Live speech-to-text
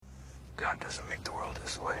God doesn't make the world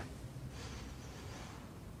this way.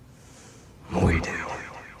 We do.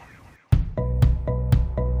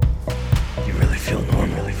 You really feel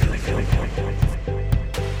normal. Really feel normal.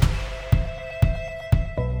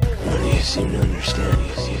 None of you seem to understand.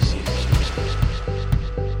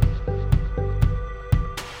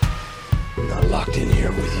 I'm not locked in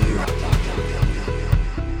here with you.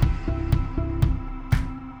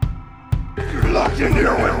 You're locked in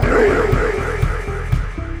here with me.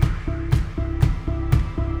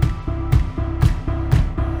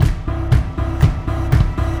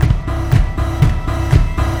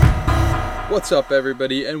 What's up,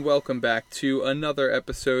 everybody, and welcome back to another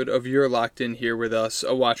episode of You're Locked In Here With Us,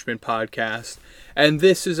 a Watchmen podcast. And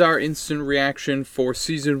this is our instant reaction for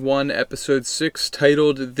Season 1, Episode 6,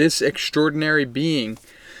 titled This Extraordinary Being.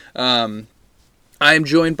 I am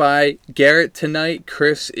joined by Garrett tonight.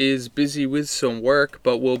 Chris is busy with some work,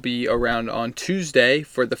 but will be around on Tuesday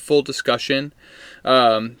for the full discussion.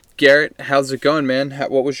 Garrett, how's it going, man? How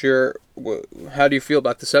do you feel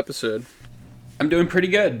about this episode? I'm doing pretty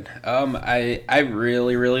good. I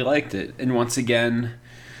really liked it. And once again,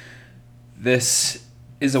 this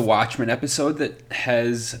is a Watchmen episode that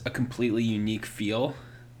has a completely unique feel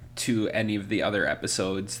to any of the other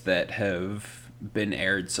episodes that have been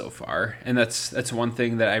aired so far. And that's one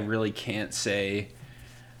thing that I really can't say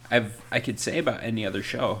I could say about any other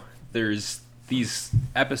show. There's these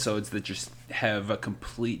episodes that just have a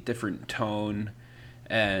complete different tone,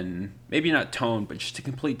 and maybe not tone, but just a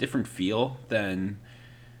complete different feel than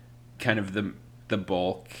kind of the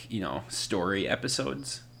bulk, story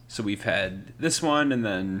episodes. So we've had this one, and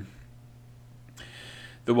then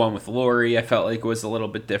the one with Lori, I felt like was a little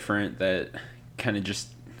bit different, that kind of just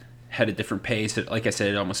had a different pace. Like I said,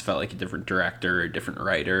 it almost felt like a different director, a different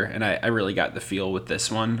writer, and I really got the feel with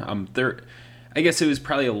this one. I guess it was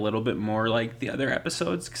probably a little bit more like the other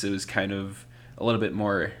episodes, because it was kind of a little bit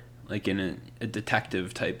more like in a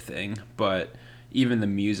detective type thing, but even the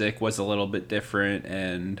music was a little bit different,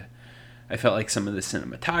 and I felt like some of the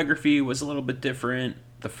cinematography was a little bit different.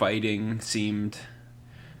 The fighting seemed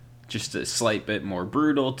just a slight bit more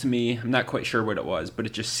brutal to me. I'm not quite sure what it was, but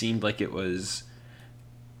it just seemed like it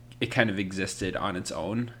kind of existed on its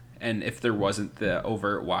own. And if there wasn't the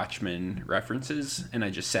overt Watchmen references, and I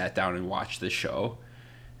just sat down and watched this show,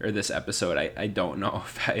 or this episode, I don't know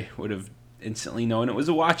if I would have instantly known it was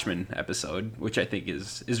a Watchmen episode, which I think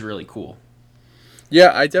is really cool.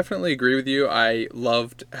 Yeah, I definitely agree with you. I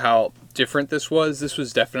loved how different this was. This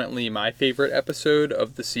was definitely my favorite episode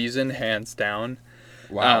of the season, hands down.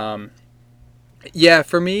 Wow. Yeah,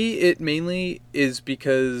 for me, it mainly is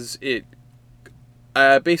because it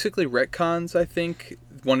basically retcons, I think,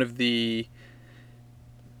 one of the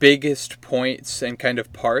biggest points and kind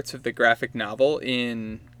of parts of the graphic novel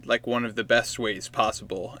in like one of the best ways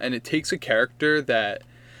possible. And it takes a character that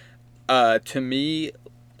to me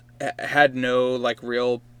had no like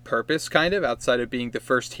real purpose kind of outside of being the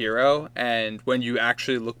first hero, and when you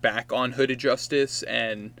actually look back on Hooded Justice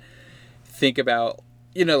and think about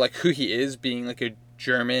like who he is, being like a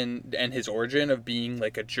German, and his origin of being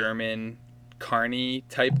like a German carny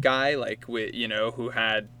type guy, like with who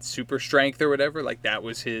had super strength or whatever, like that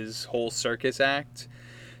was his whole circus act.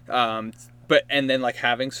 And then like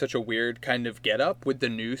having such a weird kind of get up with the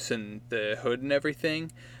noose and the hood and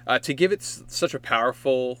everything, to give it such a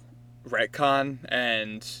powerful retcon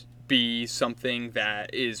and be something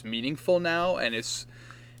that is meaningful now, and is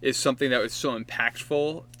something that was so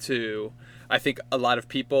impactful to, I think, a lot of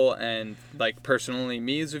people, and like personally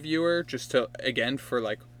me as a viewer, just to, again, for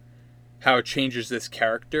like how it changes this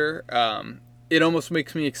character. It almost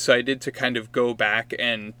makes me excited to kind of go back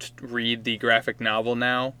and read the graphic novel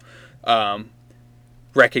now,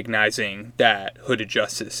 recognizing that Hooded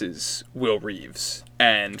Justice is Will Reeves,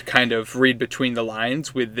 and kind of read between the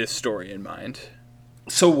lines with this story in mind.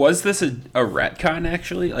 So was this a retcon,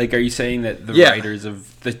 actually? Like, are you saying that the writers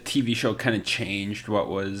of the TV show kind of changed what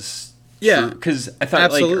was... Yeah. Because I thought,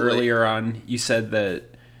 absolutely, like, earlier on, you said that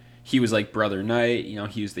he was like Brother Knight,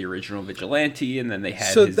 he was the original vigilante, and then they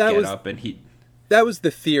had his get-up, and he... That was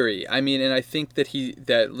the theory. I mean, and I think that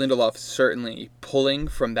Lindelof is certainly pulling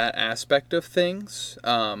from that aspect of things.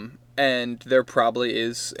 And there probably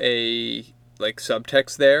is a like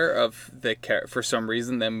subtext there of for some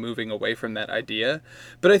reason them moving away from that idea.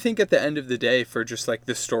 But I think at the end of the day, for just like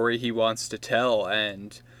the story he wants to tell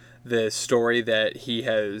and the story that he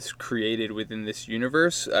has created within this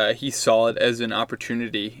universe, he saw it as an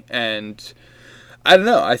opportunity. And I don't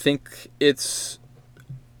know. I think it's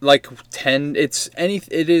like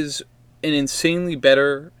it is an insanely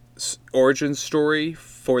better origin story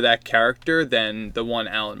for that character than the one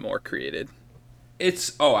Alan Moore created.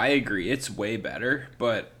 I agree. It's way better,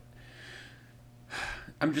 but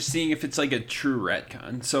I'm just seeing if it's like a true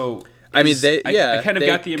retcon. So I mean, I kind of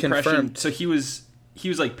got the impression. Confirmed. So he was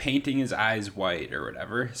like painting his eyes white or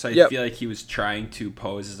whatever. So I feel like he was trying to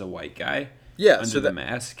pose as a white guy. Yeah, under the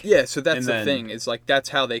mask. Yeah, so that's the thing. Is like that's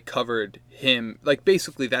how they covered him. Like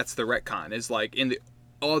basically, that's the retcon. Is like in the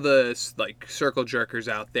all the like circle jerkers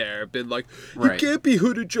out there have been like, you can't be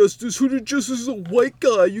Hooded Justice. Hooded Justice is a white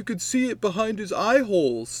guy. You could see it behind his eye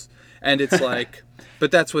holes. And it's like,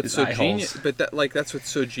 but that's what's so genius. But that's what's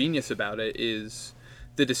so genius about it is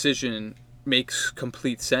the decision makes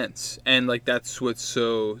complete sense, and like that's what's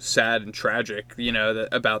so sad and tragic,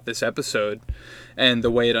 about this episode and the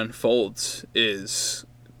way it unfolds is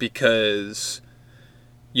because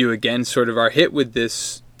you again sort of are hit with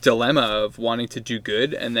this dilemma of wanting to do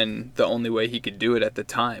good, and then the only way he could do it at the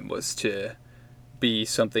time was to be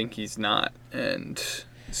something he's not. And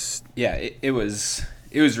yeah, it was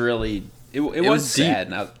really it was sad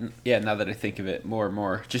now that I think of it more and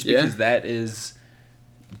more, just because that is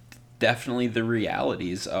definitely the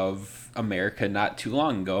realities of America not too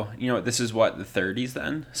long ago. This is what, the 30s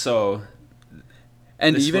then? So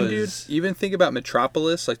and even think about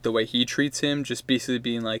Metropolis, like the way he treats him, just basically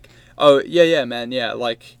being like, "Oh yeah, man, yeah,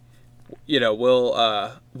 like,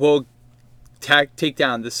 we'll take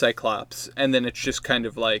down the Cyclops," and then it's just kind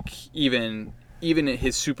of like even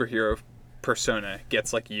his superhero persona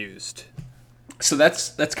gets like used. So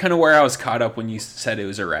that's kind of where I was caught up when you said it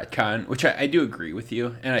was a retcon, which I do agree with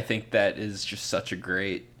you, and I think that is just such a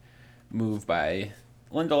great move by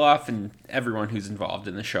Lindelof and everyone who's involved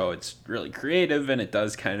in the show. It's really creative, and it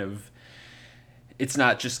does kind of, it's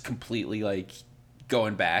not just completely like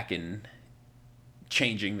going back and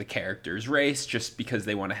changing the character's race just because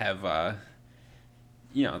they want to have I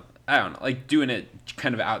don't know, like doing it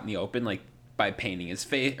kind of out in the open, like by painting his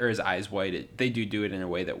face or his eyes white. They do it in a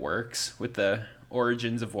way that works with the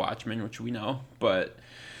origins of Watchmen, which we know, but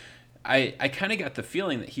I kind of got the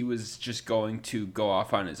feeling that he was just going to go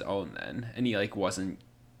off on his own then, and he like wasn't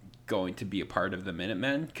going to be a part of the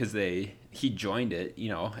Minutemen because he joined it,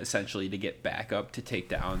 essentially to get back up to take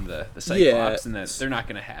down the Cyclops, and that they're not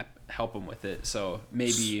going to help him with it. So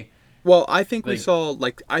maybe. Well, I think we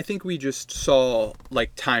just saw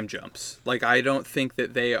like time jumps. Like I don't think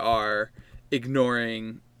that they are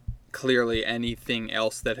ignoring clearly anything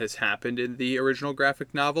else that has happened in the original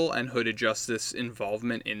graphic novel and Hooded Justice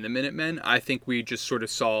involvement in the Minutemen. I think we just sort of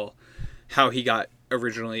saw how he got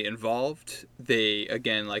originally involved. They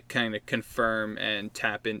again like kind of confirm and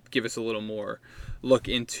tap in, give us a little more look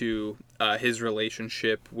into his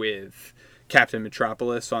relationship with Captain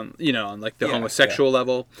Metropolis on like the homosexual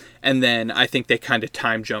level, and then I think they kind of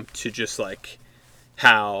time jump to just like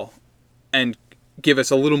how and give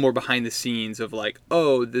us a little more behind the scenes of like,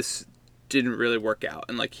 oh, this didn't really work out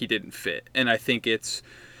and like he didn't fit. And I think it's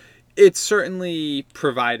certainly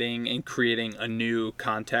providing and creating a new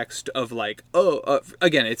context of like,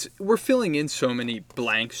 again, we're filling in so many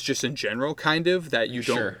blanks just in general kind of that you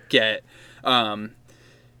don't get,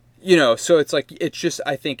 so it's like, it's just,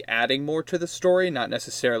 I think, adding more to the story, not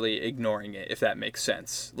necessarily ignoring it, if that makes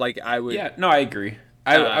sense. Like I would. Yeah, no, I agree.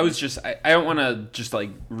 I was just, I don't want to just like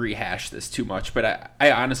rehash this too much, but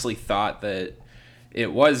I honestly thought that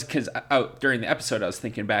it was because during the episode I was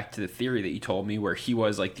thinking back to the theory that you told me where he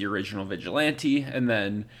was like the original vigilante, and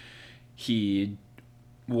then he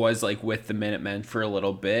was like with the Minutemen for a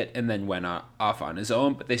little bit and then went off on his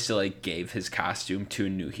own, but they still like gave his costume to a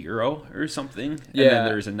new hero or something. Yeah. And then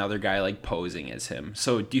there's another guy like posing as him.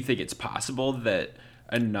 So do you think it's possible that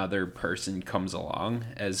another person comes along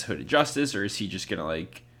as Hooded Justice, or is he just gonna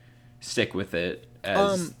like stick with it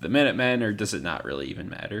as the Minutemen, or does it not really even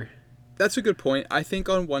matter? That's a good point. I think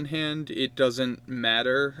on one hand it doesn't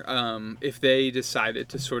matter if they decided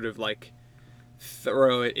to sort of like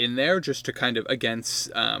throw it in there just to kind of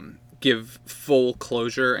give full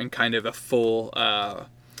closure and kind of a full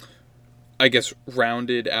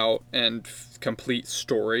rounded out and complete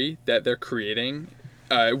story that they're creating.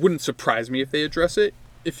 It wouldn't surprise me if they address it.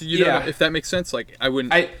 If if that makes sense. Like I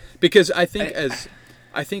wouldn't, because I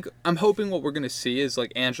think I'm hoping what we're going to see is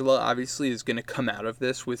like Angela obviously is going to come out of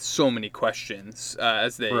this with so many questions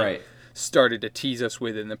as they started to tease us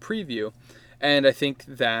with in the preview. And I think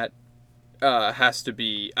that has to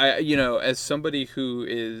be, as somebody who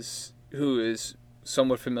is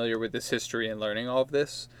somewhat familiar with this history and learning all of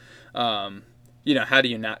this, how do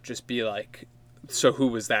you not just be like, so who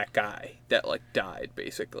was that guy that like died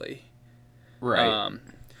basically? Right.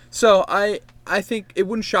 So I think it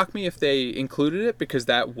wouldn't shock me if they included it, because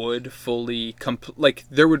that would fully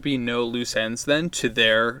there would be no loose ends then to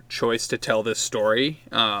their choice to tell this story.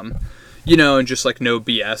 and just like no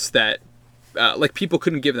BS that like people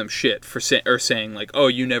couldn't give them shit for saying like, oh,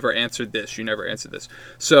 you never answered this, you never answered this.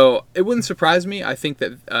 So it wouldn't surprise me. I think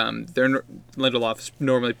that Lindelof is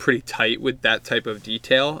normally pretty tight with that type of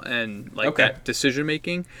detail and like that decision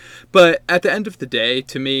making. But at the end of the day,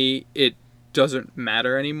 to me, it doesn't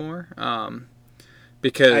matter anymore.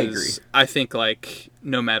 Because I think like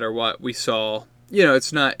no matter what we saw,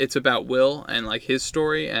 it's about Will and like his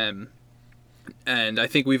story, and I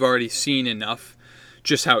think we've already seen enough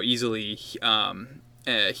just how easily he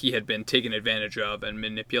had been taken advantage of and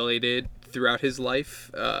manipulated throughout his life.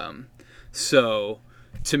 So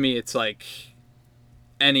to me, it's like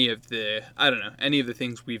any of the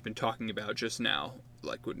things we've been talking about just now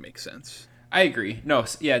like would make sense. I agree. No,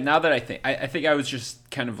 yeah, now that I think I was just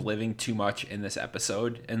kind of living too much in this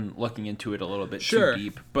episode and looking into it a little bit too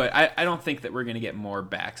deep. But I don't think that we're going to get more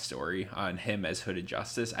backstory on him as Hooded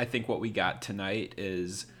Justice. I think what we got tonight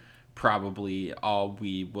is probably all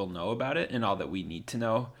we will know about it and all that we need to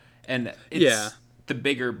know. And the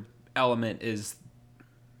bigger element is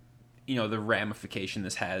the ramification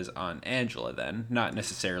this has on Angela then, not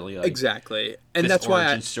necessarily like exactly. And this that's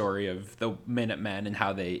origin why story of the Minutemen and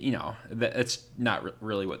how they, that's not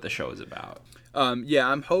really what the show is about.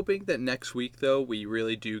 I'm hoping that next week though we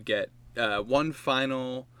really do get one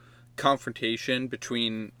final confrontation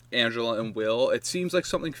between Angela and Will. It seems like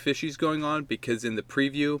something fishy's going on because in the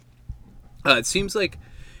preview it seems like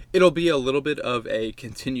it'll be a little bit of a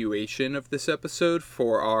continuation of this episode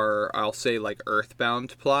for our, I'll say, like,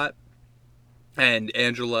 Earthbound plot. And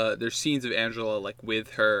Angela, there's scenes of Angela, like,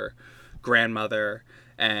 with her grandmother.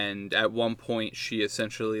 And at one point, she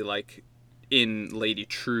essentially, like, in Lady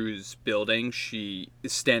True's building, she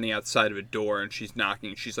is standing outside of a door and she's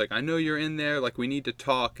knocking. She's like, I know you're in there. Like, we need to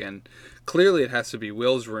talk. And clearly it has to be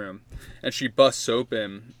Will's room. And she busts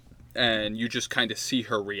open and you just kind of see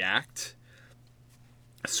her react.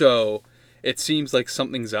 So it seems like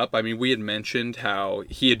something's up. I mean, we had mentioned how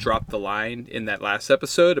he had dropped the line in that last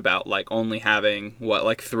episode about like only having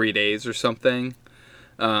 3 days or something.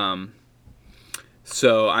 So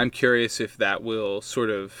I'm curious if that will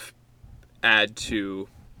sort of add to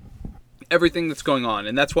everything that's going on.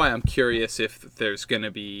 And that's why I'm curious if there's going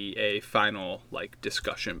to be a final like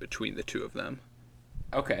discussion between the two of them.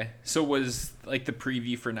 Okay, so was like the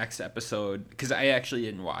preview for next episode, because I actually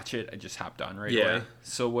didn't watch it, I just hopped on right away.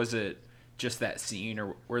 So was it just that scene,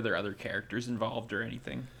 or were there other characters involved or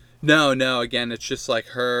anything? No, again, it's just like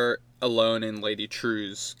her alone in Lady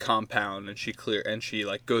True's compound, and she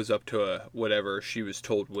like goes up to whatever she was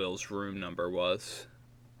told Will's room number was.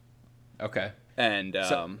 Okay. And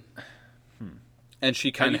and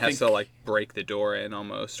she kind of has to like break the door in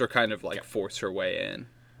almost, or kind of like force her way in.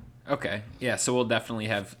 Okay, yeah, so we'll definitely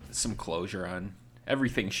have some closure on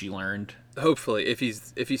everything she learned. Hopefully, if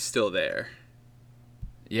he's still there.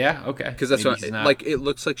 Yeah, okay. Because that's what, like, it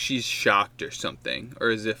looks like she's shocked or something, or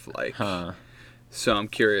as if like. So I'm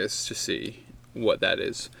curious to see what that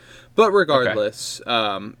is, but regardless,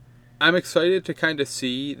 I'm excited to kind of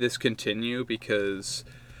see this continue because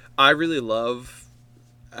I really love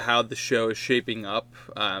how the show is shaping up.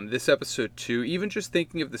 This episode too, even just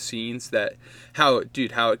thinking of the scenes how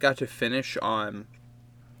it got to finish on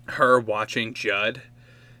her watching Judd,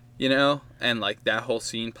 and like that whole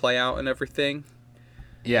scene play out and everything.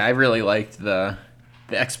 Yeah, I really liked the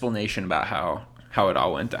explanation about how it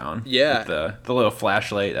all went down. Yeah. With the little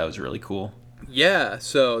flashlight, that was really cool. Yeah,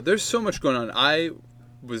 so there's so much going on. I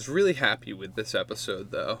was really happy with this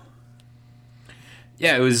episode though.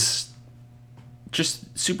 Yeah, it was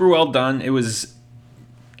just super well done. It was,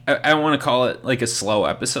 I don't want to call it like a slow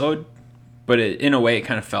episode, but in a way it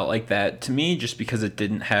kind of felt like that to me, just because it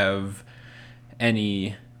didn't have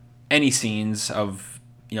any scenes of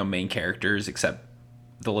main characters except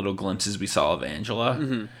the little glimpses we saw of Angela.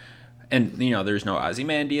 Mm-hmm. And there's no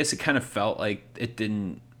Ozymandias. It kind of felt like it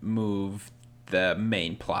didn't move the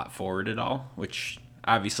main plot forward at all, which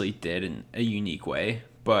obviously it did in a unique way,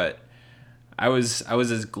 but I was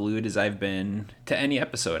as glued as I've been to any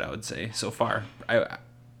episode, I would say, so far. I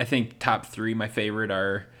think top 3, my favorite,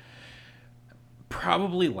 are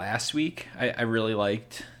probably last week. I really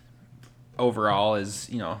liked overall, as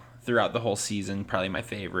throughout the whole season, probably my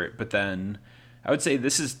favorite. But then I would say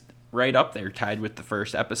this is right up there, tied with the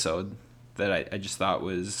first episode, that I just thought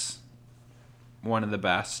was one of the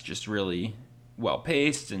best, just really well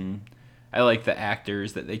paced, and I like the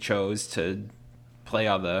actors that they chose to play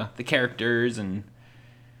all the characters, and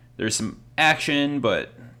there's some action,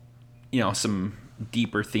 but some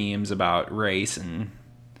deeper themes about race. And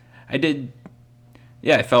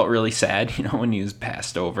I felt really sad when he was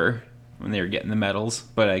passed over when they were getting the medals,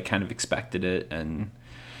 but I kind of expected it. And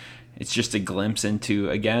it's just a glimpse into,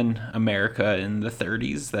 again, America in the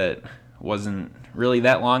 30s that wasn't really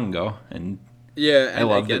that long ago. And Yeah, and I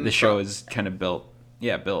love again, that the show is kind of built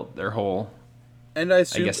their whole, and I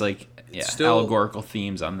assume guess, like, still, allegorical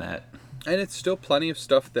themes on that. and it's still plenty of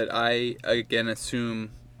stuff that I again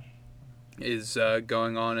assume is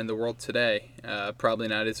going on in the world today. Probably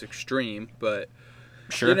not as extreme, but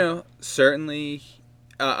Sure. certainly,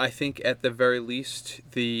 I think at the very least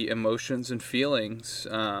the emotions and feelings.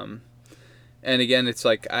 And again, it's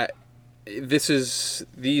like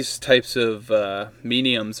these types of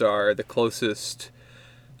mediums are the closest,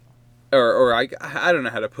 or I don't know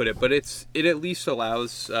how to put it, but it at least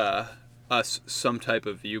allows us some type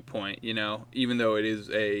of viewpoint. Even though it is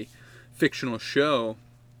a fictional show,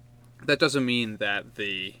 that doesn't mean that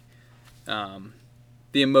the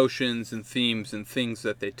emotions and themes and things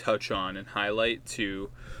that they touch on and highlight to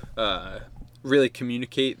really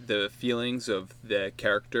communicate the feelings of the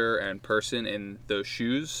character and person in those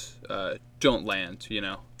shoes don't land.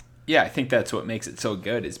 Yeah, I think that's what makes it so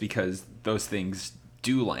good, is because those things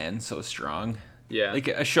do land so strong. Yeah. Like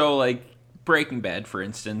a show like Breaking Bad, for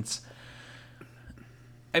instance.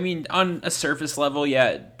 I mean, on a surface level,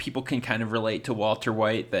 yeah, people can kind of relate to Walter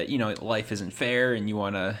White that, life isn't fair and you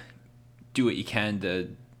want to do what you can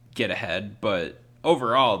to get ahead. But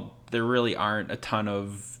overall, there really aren't a ton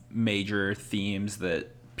of major themes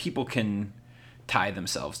that people can tie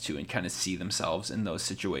themselves to and kind of see themselves in those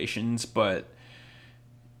situations. But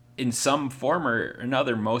in some form or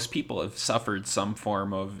another, most people have suffered some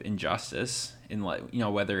form of injustice in, like,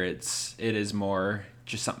 whether it is more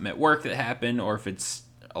just something at work that happened, or if it's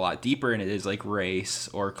a lot deeper and it is like race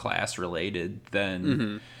or class related,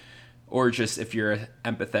 then or just if you're an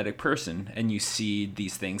empathetic person and you see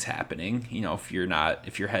these things happening, if your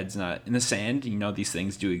head's not in the sand, these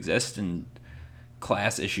things do exist, and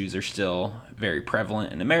class issues are still very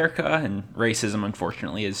prevalent in America, and racism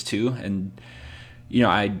unfortunately is too. And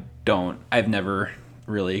I've never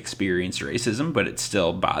really experienced racism, but it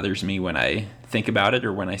still bothers me when I think about it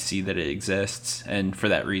or when I see that it exists. And for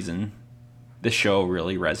that reason, the show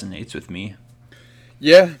really resonates with me.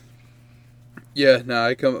 Yeah. No,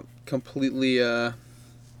 I completely agree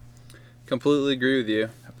with you.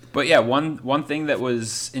 But yeah, one thing that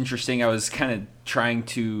was interesting, I was kind of trying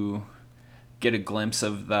to get a glimpse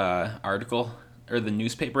of the article or the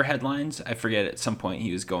newspaper headlines. I forget, at some point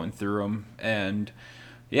he was going through them, and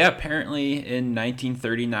yeah, apparently in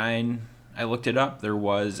 1939, I looked it up, there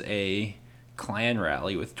was a Klan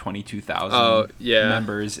rally with 22,000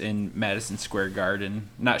 members in Madison Square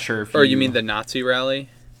Garden. Not sure if you mean the Nazi rally?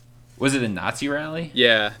 Was it a Nazi rally?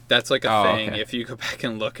 Yeah, that's like a thing. Okay. If you go back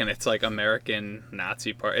and look, and it's like American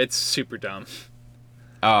Nazi Party. It's super dumb.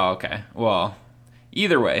 Oh, okay. Well,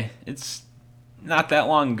 either way, it's not that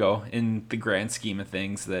long ago in the grand scheme of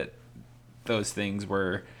things that those things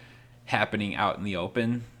were happening out in the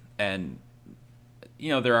open. And,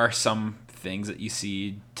 there are some things that you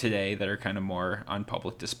see today that are kind of more on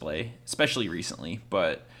public display, especially recently.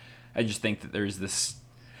 But I just think that there's this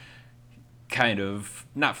kind of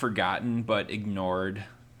not forgotten but ignored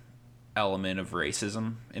element of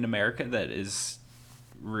racism in America that is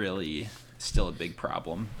really still a big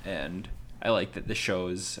problem, and I like that the show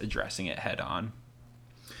is addressing it head on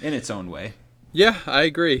in its own way. Yeah, I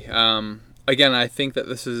agree. Again, I think that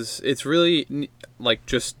it's really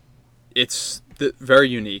very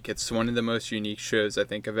unique. It's one of the most unique shows I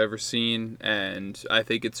think I've ever seen, and I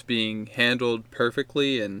think it's being handled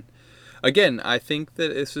perfectly. And again, I think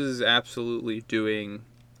that this is absolutely doing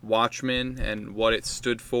Watchmen and what it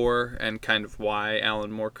stood for, and kind of why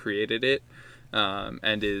Alan Moore created it,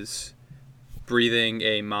 and is breathing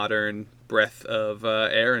a modern breath of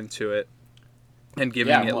air into it, and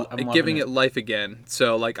giving it life again.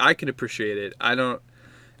 So I can appreciate it.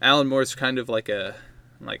 Alan Moore's kind of like a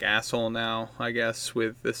asshole now, I guess,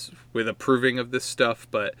 with approving of this stuff.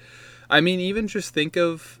 But I mean, even just think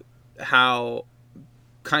of how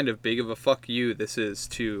kind of big of a fuck you this is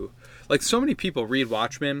to, so many people read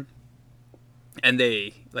Watchmen and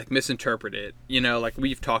they misinterpret it.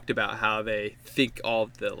 We've talked about how they think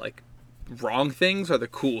all the wrong things are the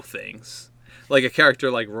cool things, like a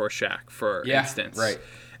character like Rorschach, for instance. Right.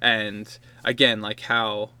 And again,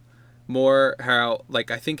 how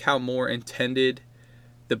I think how Moore intended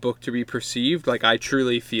the book to be perceived. I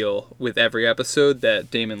truly feel with every episode that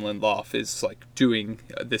Damon Lindelof is doing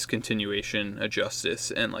this continuation a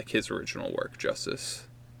justice, and his original work justice.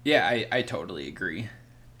 Yeah, I totally agree.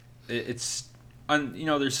 It's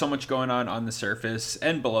there's so much going on the surface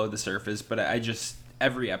and below the surface, but I just,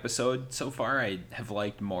 every episode so far I have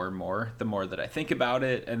liked more and more the more that I think about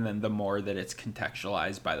it, and then the more that it's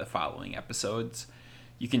contextualized by the following episodes.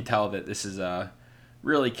 you can tell that this is a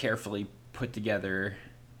really carefully put together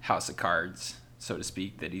house of cards, so to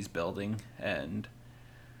speak, that he's building. And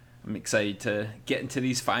I'm excited to get into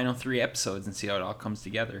these final 3 episodes and see how it all comes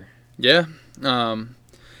together. Yeah.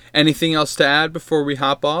 Anything else to add before we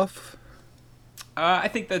hop off? I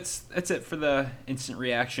think that's it for the instant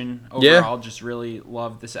reaction. Overall, just really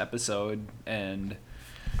loved this episode, and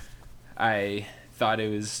I thought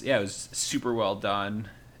it was super well done,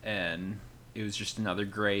 and it was just another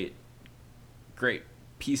great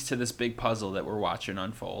piece to this big puzzle that we're watching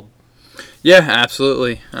unfold. Yeah,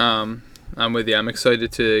 absolutely. I'm with you. I'm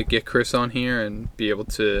excited to get Chris on here and be able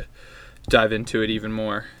to dive into it even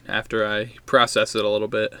more after I process it a little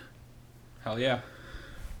bit. Hell yeah.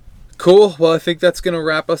 Cool. Well, I think that's going to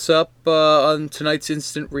wrap us up on tonight's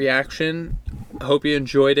instant reaction. I hope you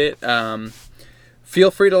enjoyed it. Feel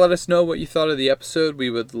free to let us know what you thought of the episode. We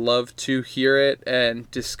would love to hear it and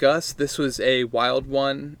discuss. This was a wild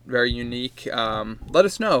one, very unique. Let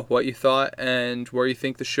us know what you thought and where you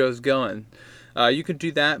think the show's going. You could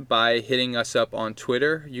do that by hitting us up on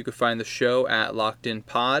Twitter. You could find the show at Locked In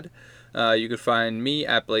Pod. You could find me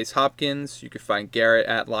at Blaze Hopkins. You could find Garrett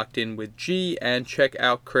at Locked In with G, and check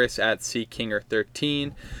out Chris at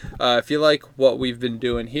CKinger13. If you like what we've been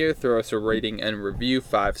doing here, throw us a rating and review.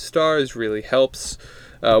 5 stars really helps.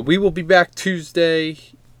 We will be back Tuesday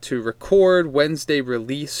to record, Wednesday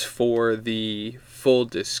release for the full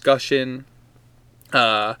discussion.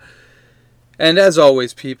 And as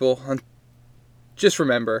always, people, just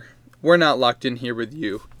remember, we're not locked in here with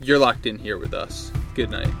you. You're locked in here with us.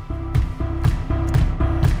 Good night.